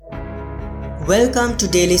Welcome to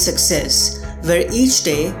Daily Success, where each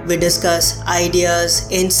day we discuss ideas,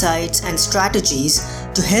 insights, and strategies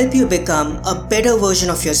to help you become a better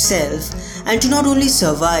version of yourself and to not only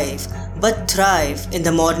survive but thrive in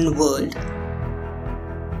the modern world.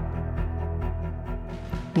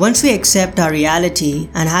 Once we accept our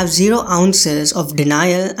reality and have 0 ounces of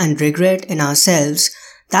denial and regret in ourselves,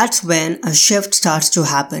 that's when a shift starts to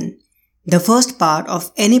happen. The first part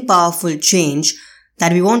of any powerful change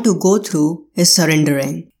that we want to go through is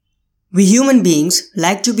surrendering. We human beings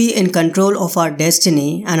like to be in control of our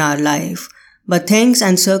destiny and our life, but things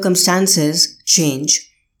and circumstances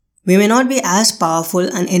change. We may not be as powerful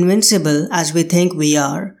and invincible as we think we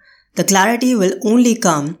are. The clarity will only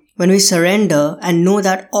come when we surrender and know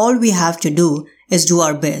that all we have to do is do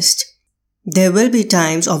our best. There will be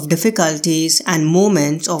times of difficulties and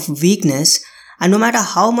moments of weakness, and no matter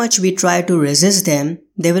how much we try to resist them,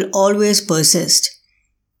 they will always persist.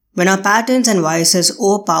 When our patterns and vices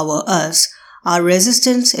overpower us, our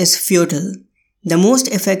resistance is futile. The most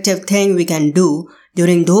effective thing we can do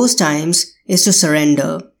during those times is to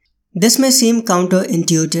surrender. This may seem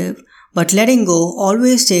counterintuitive, but letting go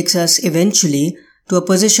always takes us eventually to a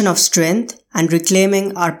position of strength and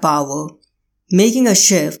reclaiming our power. Making a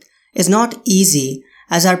shift is not easy,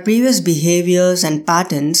 as our previous behaviors and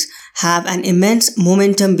patterns have an immense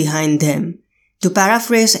momentum behind them. To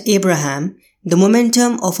paraphrase Abraham, the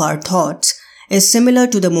momentum of our thoughts is similar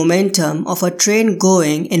to the momentum of a train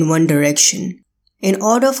going in one direction. In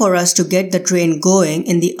order for us to get the train going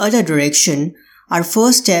in the other direction, our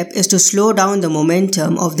first step is to slow down the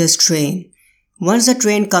momentum of this train. Once the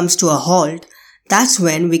train comes to a halt, that's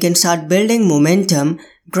when we can start building momentum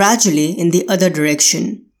gradually in the other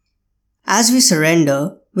direction. As we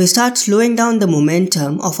surrender, we start slowing down the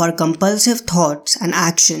momentum of our compulsive thoughts and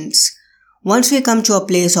actions. Once we come to a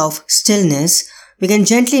place of stillness, we can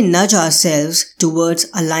gently nudge ourselves towards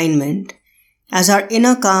alignment. As our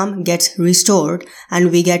inner calm gets restored and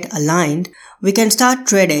we get aligned, we can start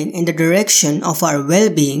treading in the direction of our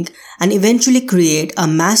well-being and eventually create a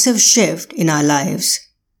massive shift in our lives.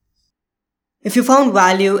 If you found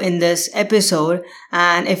value in this episode,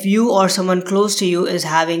 and if you or someone close to you is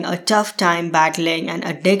having a tough time battling an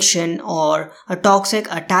addiction or a toxic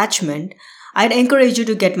attachment, I'd encourage you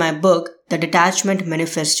to get my book, The Detachment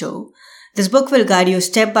Manifesto. This book will guide you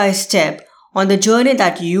step by step on the journey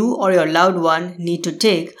that you or your loved one need to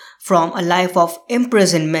take from a life of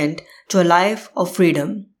imprisonment to a life of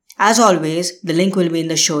freedom. As always, the link will be in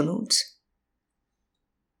the show notes.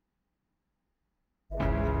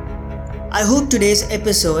 I hope today's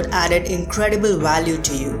episode added incredible value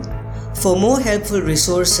to you. For more helpful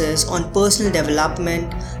resources on personal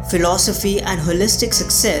development, philosophy, and holistic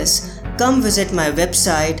success, come visit my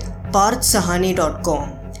website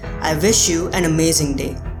parthsahani.com. I wish you an amazing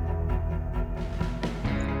day.